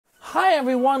Hi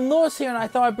everyone, Lewis here, and I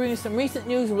thought I'd bring you some recent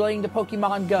news relating to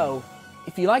Pokemon Go.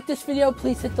 If you like this video,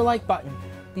 please hit the like button.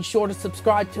 Be sure to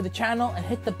subscribe to the channel and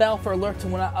hit the bell for alerts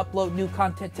when I upload new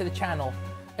content to the channel,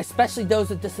 especially those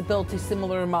with disabilities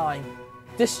similar to mine.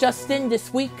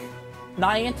 This week,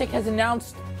 Niantic has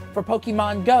announced for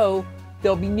Pokemon Go,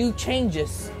 there'll be new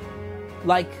changes.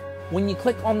 Like when you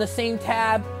click on the same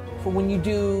tab for when you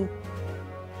do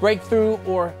breakthrough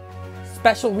or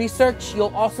special research,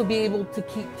 you'll also be able to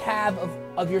keep tab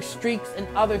of your streaks and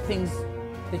other things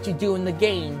that you do in the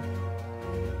game.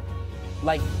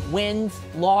 Like wins,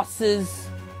 losses.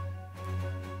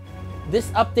 This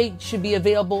update should be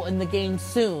available in the game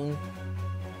soon.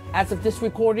 As of this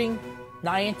recording,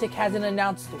 Niantic hasn't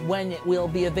announced when it will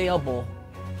be available.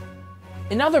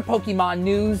 In other Pokemon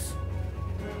news,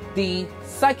 the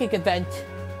Psychic event,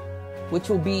 which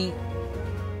will be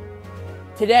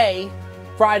today,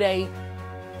 Friday,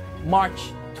 March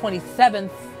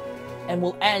 27th, and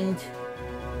will end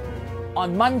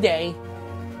on Monday,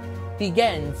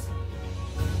 begins.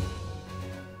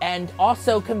 And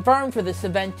also confirmed for this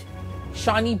event,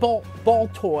 Shiny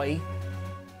Baltoy.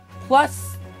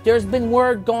 Plus, there's been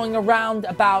word going around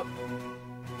about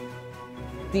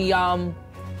the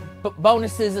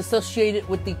bonuses associated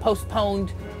with the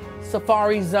postponed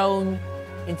Safari Zone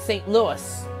in St.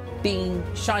 Louis, being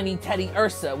Shiny Teddy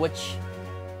Ursa, which,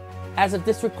 as of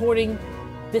this recording,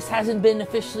 this hasn't been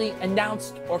officially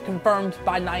announced or confirmed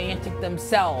by Niantic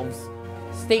themselves.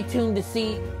 Stay tuned to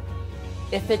see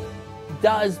if it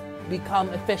does become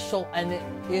official and it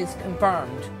is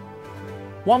confirmed.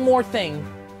 One more thing.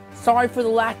 Sorry for the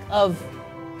lack of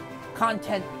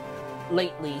content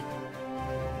lately,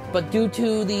 but due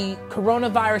to the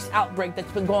coronavirus outbreak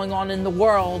that's been going on in the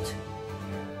world,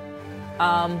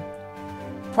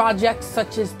 projects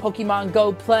such as Pokemon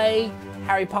Go Play,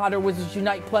 Harry Potter Wizards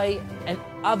Unite Play, and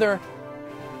other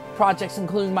projects,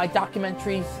 including my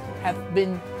documentaries, have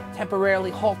been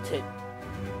temporarily halted.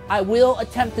 I will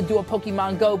attempt to do a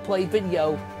Pokemon Go Play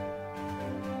video,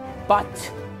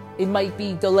 but it might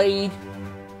be delayed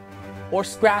or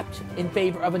scrapped in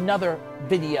favor of another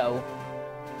video.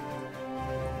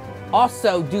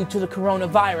 Also, due to the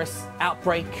coronavirus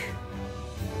outbreak,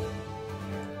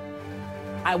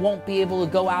 I won't be able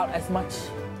to go out as much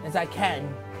as I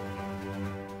can,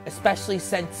 especially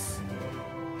since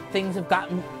things have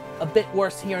gotten a bit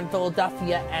worse here in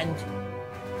Philadelphia, and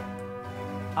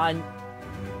I'm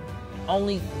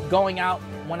only going out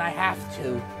when I have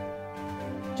to,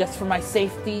 just for my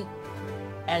safety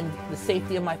and the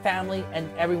safety of my family and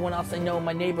everyone else I know in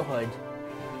my neighborhood.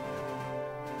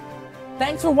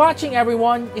 Thanks for watching,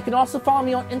 everyone. You can also follow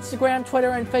me on Instagram,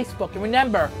 Twitter, and Facebook. And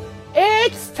remember,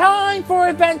 it's time for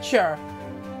adventure!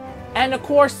 And of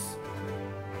course,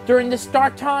 during the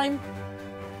start time,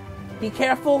 be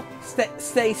careful,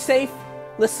 stay safe,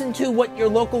 listen to what your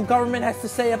local government has to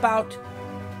say about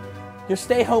your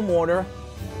stay-home order.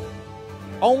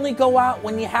 Only go out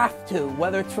when you have to,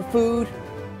 whether it's for food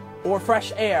or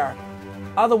fresh air.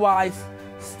 Otherwise,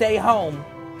 stay home.